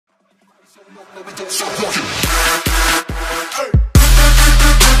There's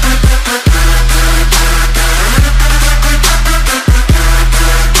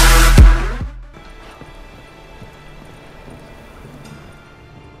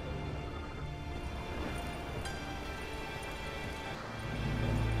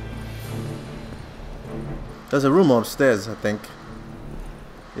a room upstairs, I think.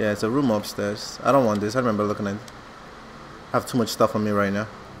 Yeah, it's a room upstairs. I don't want this. I remember looking at it. I have too much stuff on me right now.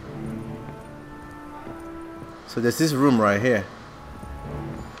 So there's this room right here.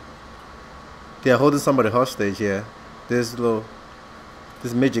 They're holding somebody hostage here. This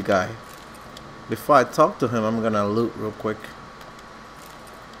midget guy. Before I talk to him, I'm gonna loot real quick.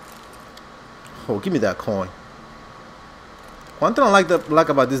 Oh, give me that coin. One thing I like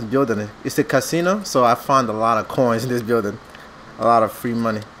about this building, it's a casino, so I found a lot of coins in this building. A lot of free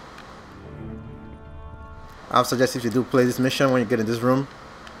money. I would suggest if you do play this mission, when you get in this room,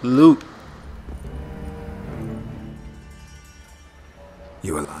 loot.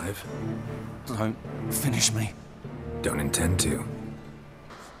 You alive? Don't finish me. Don't intend to.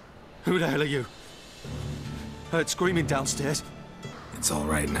 Who the hell are you? Heard screaming downstairs. It's all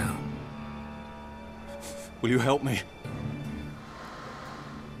right now. Will you help me?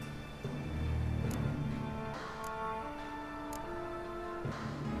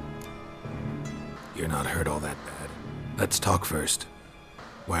 You're not hurt all that bad. Let's talk first.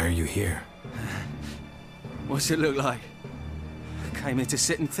 Why are you here? What's it look like? Came here to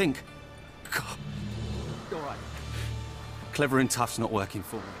sit and think. God. All right. Clever and tough's not working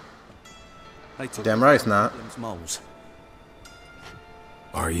for me. They took Damn right it's not. Moles.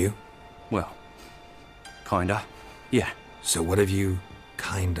 Are you? Well, kinda. Yeah. So what have you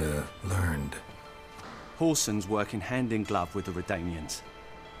kinda learned? Horson's working hand in glove with the Redanians.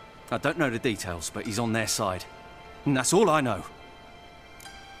 I don't know the details, but he's on their side. And that's all I know.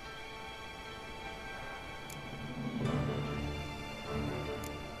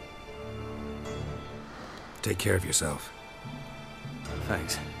 Take care of yourself.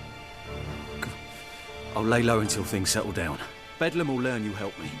 Thanks. I'll lay low until things settle down. Bedlam will learn you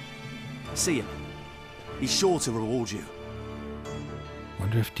helped me. See him. He's sure to reward you.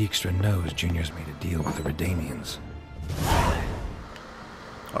 Wonder if Dijkstra knows Junior's made a deal with the Redanians.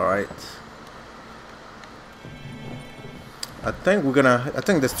 Alright. I think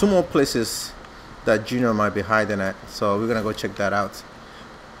there's 2 more places that Junior might be hiding at. So we're gonna go check that out.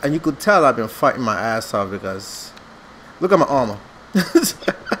 And you could tell I've been fighting my ass off because look at my armor.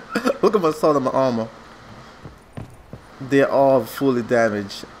 Look at my sword and my armor. They're all fully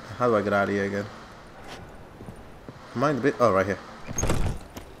damaged. How do I get out of here again? Mind a bit. Oh, right here.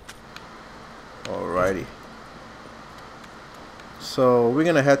 Alrighty. So we're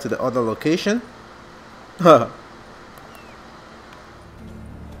gonna head to the other location. Come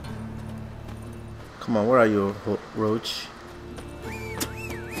on, where are you, Roach?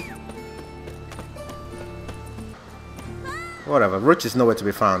 Whatever, Roach is nowhere to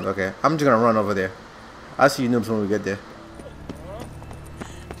be found. Okay, I'm just gonna run over there. I'll see you noobs when we get there.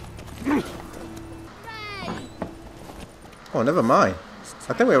 Oh, never mind.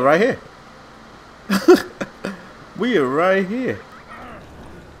 I think we're right here. We are right here.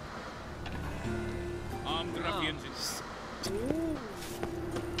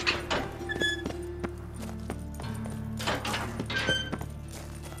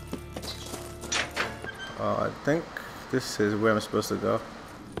 I think this is where I'm supposed to go.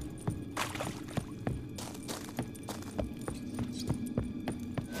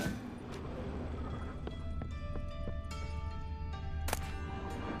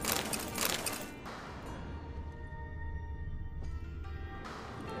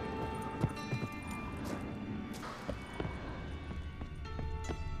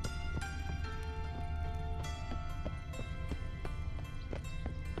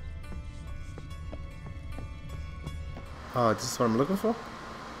 Oh, this is what I'm looking for?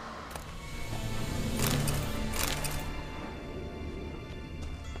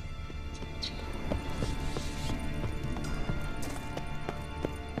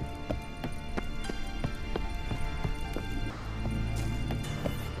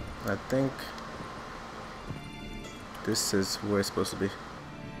 I think this is where it's supposed to be.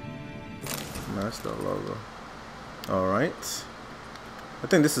 No, that's the logo. Alright. I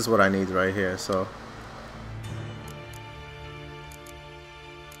think this is what I need right here, so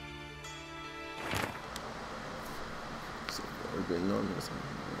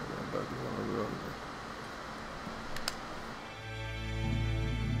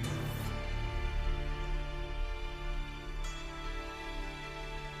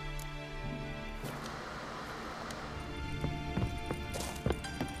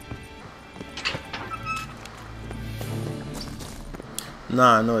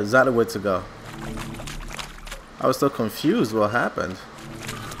Nah, I know exactly where to go. I was so confused what happened.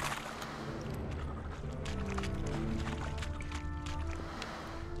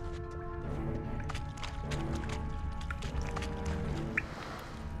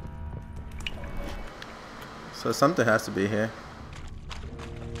 So something has to be here.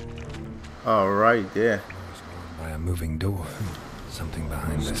 Oh, right there. By a moving door. Something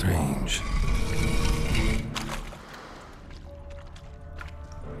behind this range.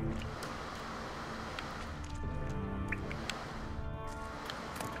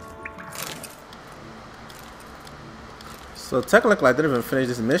 So technically I didn't even finish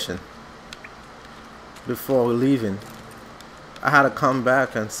this mission before leaving. I had to come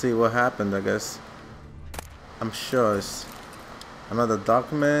back and see what happened, I guess. I'm sure it's another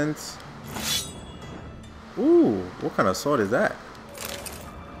document. Ooh, what kind of sword is that?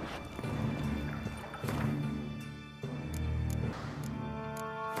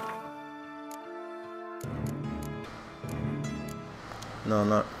 No,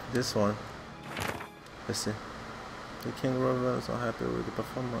 not this one. Let's see. The King Rover is unhappy with the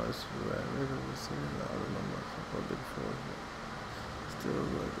performance. Still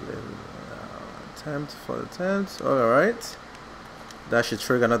attempt for attempt. Alright. That should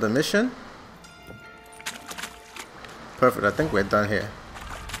trigger another mission. Perfect. I think we're done here.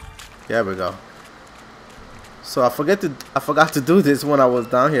 There we go. So I forgot to do this when I was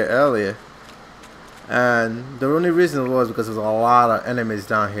down here earlier. And the only reason was because there's a lot of enemies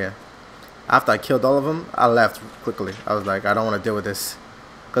down here. After I killed all of them, I left quickly. I was like, I don't want to deal with this.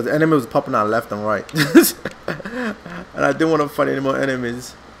 Because the enemy was popping out left and right. And I didn't want to fight any more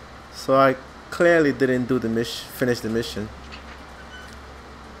enemies. So I clearly didn't do the finish the mission.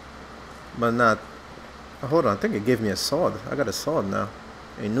 But not. Hold on, I think it gave me a sword. I got a sword now.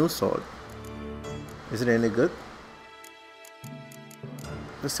 A new sword. Is it any good?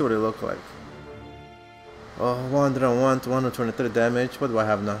 Let's see what it looks like. Oh, 101 to 123 damage. What do I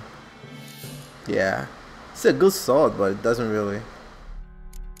have now? Yeah, it's a good sword, but it doesn't really.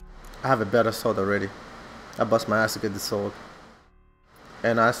 I have a better sword already. I bust my ass to get the sword,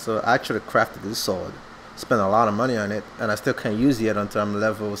 and I actually crafted this sword. Spent a lot of money on it, and I still can't use it yet until I'm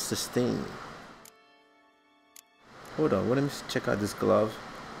level 16. Hold on, let me check out this glove.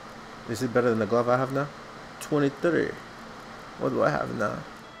 Is it better than the glove I have now? 23. What do I have now?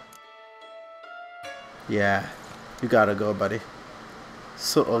 Yeah, you gotta go, buddy.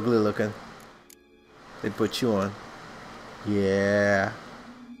 So ugly looking. They put you on. Yeah.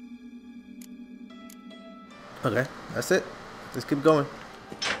 Okay, that's it. Let's keep going.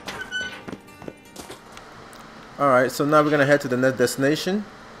 Alright, so now we're gonna head to the next destination,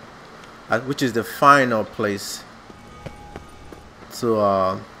 which is the final place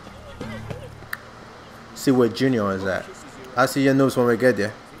to see where Junior is at. I'll see your noobs when we get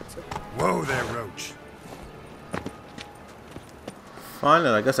there. Whoa there, Roach.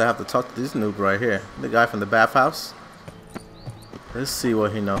 Finally, I guess I have to talk to this noob right here. The guy from the bathhouse. Let's see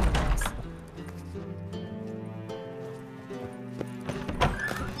what he knows.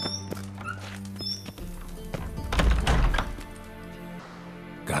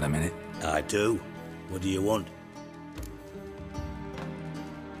 Got a minute? I do. What do you want?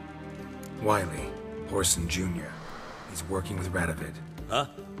 Wiley, Horson Jr. He's working with Radovid. Huh?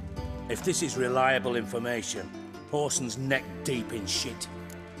 If this is reliable information, Horson's neck deep in shit.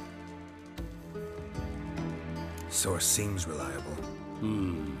 Source seems reliable.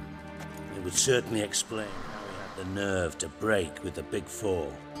 It would certainly explain how he had the nerve to break with the Big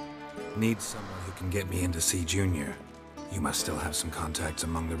Four. Need someone who can get me in to see Junior. You must still have some contacts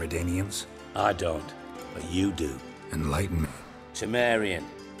among the Redanians? I don't, but you do. Enlighten me. Temerian,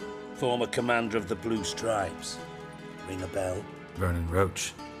 former commander of the Blue Stripes. Ring a bell? Vernon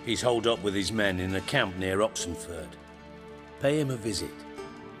Roach. He's holed up with his men in a camp near Oxenford. Pay him a visit.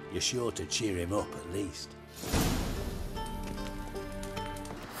 You're sure to cheer him up at least.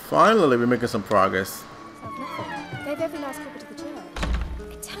 Finally, we're making some progress. Gave every last copper to the church.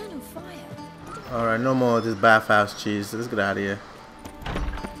 Eternal fire. Alright, no more of this bathhouse cheese. Let's get out of here.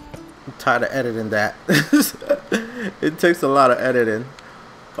 I'm tired of editing that. It takes a lot of editing.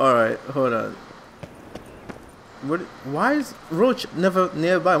 Alright, hold on. Why is Roach never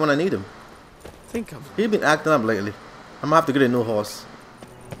nearby when I need him? He's been acting up lately. I'm gonna have to get a new horse.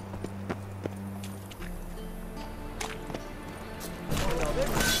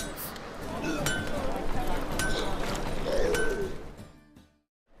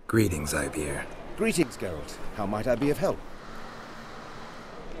 Greetings, Ibeer. Greetings, Geralt. How might I be of help?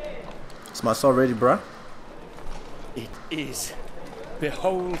 Is my sword ready, bruh? It is.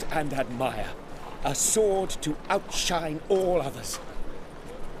 Behold and admire. A sword to outshine all others.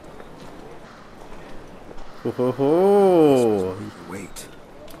 Ho ho ho! Wait.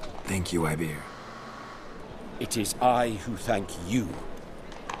 Thank you, Ibir. It is I who thank you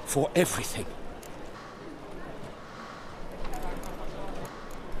for everything.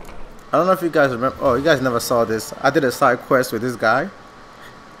 I don't know if you guys remember. Oh, you guys never saw this. I did a side quest with this guy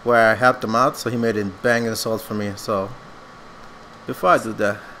where I helped him out, so he made a banging sword for me. So before I do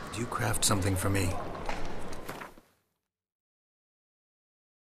that, Did you craft something for me?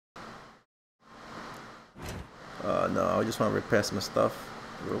 no, I just want to repair some stuff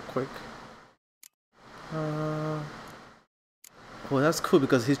real quick. Oh, that's cool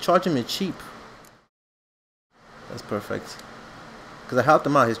because he's charging me cheap. That's perfect. Because I helped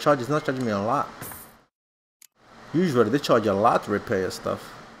him out, he's not charging me a lot. Usually they charge a lot to repair your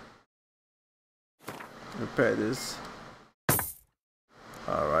stuff. Repair this.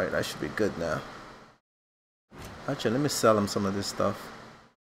 Alright, that should be good now. Actually, let me sell him some of this stuff.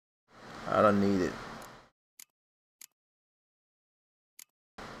 I don't need it.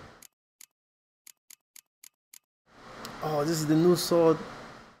 Oh, this is the new sword.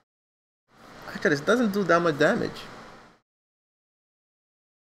 Actually, it doesn't do that much damage.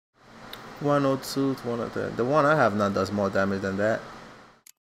 102 to 103. The one I have now does more damage than that.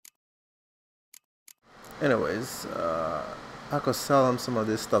 Anyways, I could sell him some of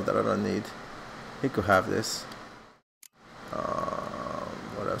this stuff that I don't need. He could have this.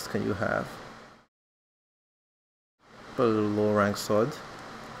 What else can you have? Put a little low rank sword.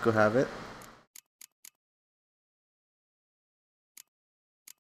 You could have it.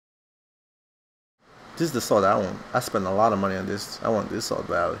 This is the sword I want. I spent a lot of money on this. I want this sword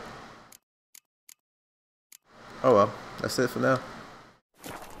badly. Oh well, that's it for now.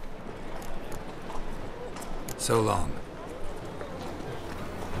 So long.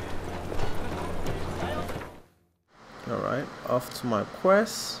 Alright, off to my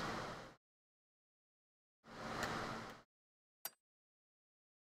quest.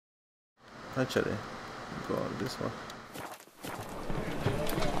 Actually, go on this one.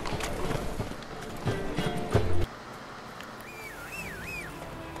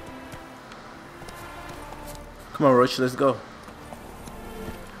 Come on, Roach, let's go.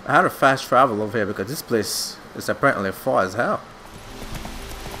 I had to fast travel over here because this place is apparently far as hell.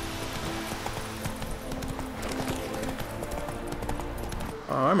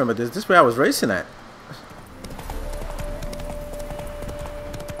 Oh, I remember this. This is where I was racing at.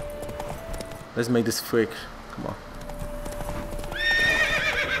 Let's make this quick. Come on.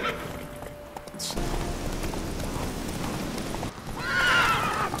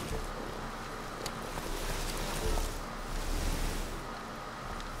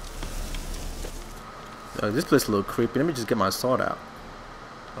 This place is a little creepy. Let me just get my sword out.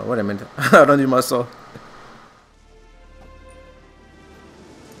 Oh, wait a minute. I don't need my sword.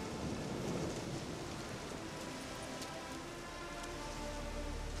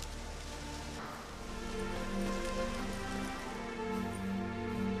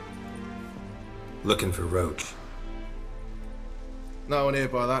 Looking for Roach. No one here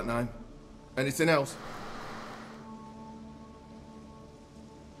by that name. Anything else?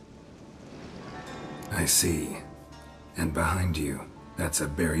 I see. And behind you, that's a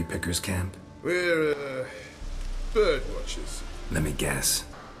berry picker's camp? We're, bird watchers. Let me guess.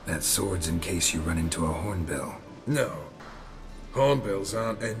 That sword's in case you run into a hornbill. No. Hornbills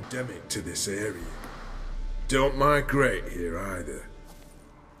aren't endemic to this area. Don't migrate here either.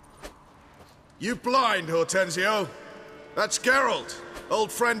 You blind, Hortensio? That's Geralt,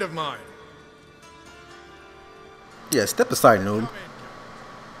 old friend of mine. Yeah, step aside, Noob.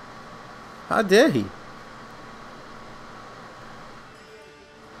 How dare he?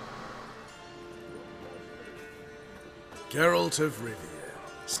 Geralt of Rivia,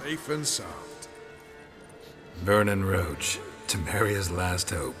 safe and sound. Vernon Roach, Temeria's last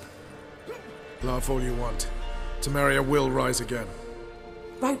hope. Laugh all you want. Temeria will rise again.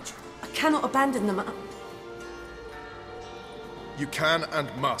 Roach, I cannot abandon them. You can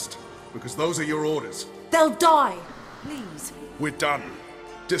and must, because those are your orders. They'll die. Please. We're done.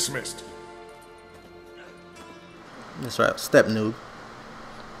 Dismissed. That's right. Step, Noob.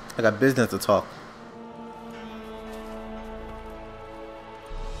 I got business to talk.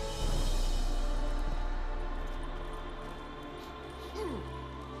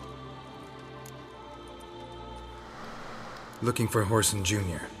 Looking for Horson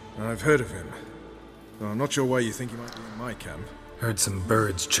Jr. I've heard of him. Though I'm not sure why you think he might be in my camp. Heard some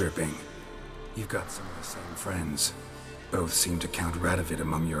birds chirping. You've got some of the same friends. Both seem to count Radovid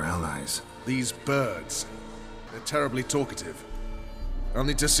among your allies. These birds. They're terribly talkative. I'll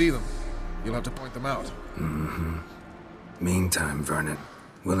need to see them. You'll have to point them out. Mm-hmm. Meantime, Vernon,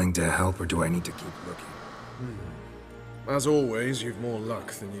 willing to help or do I need to keep looking? As always, you've more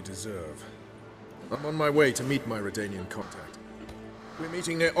luck than you deserve. I'm on my way to meet my Redanian contact. We're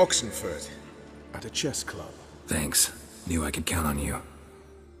meeting near Oxenford, at a chess club. Thanks. Knew I could count on you.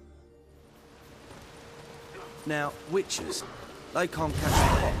 Now, witches, they can't catch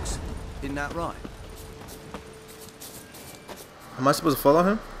the fox. Isn't that right? Am I supposed to follow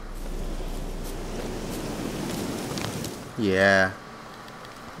him? Yeah.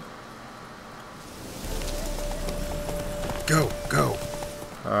 Go.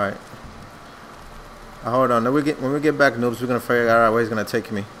 Alright. Hold on. When we get back, noobs, we're gonna figure out where he's gonna take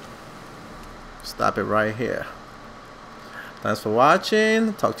me. Stop it right here. Thanks for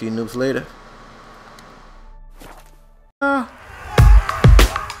watching. Talk to you noobs later.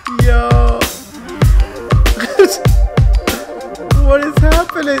 Yo. What is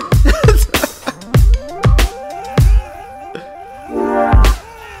happening?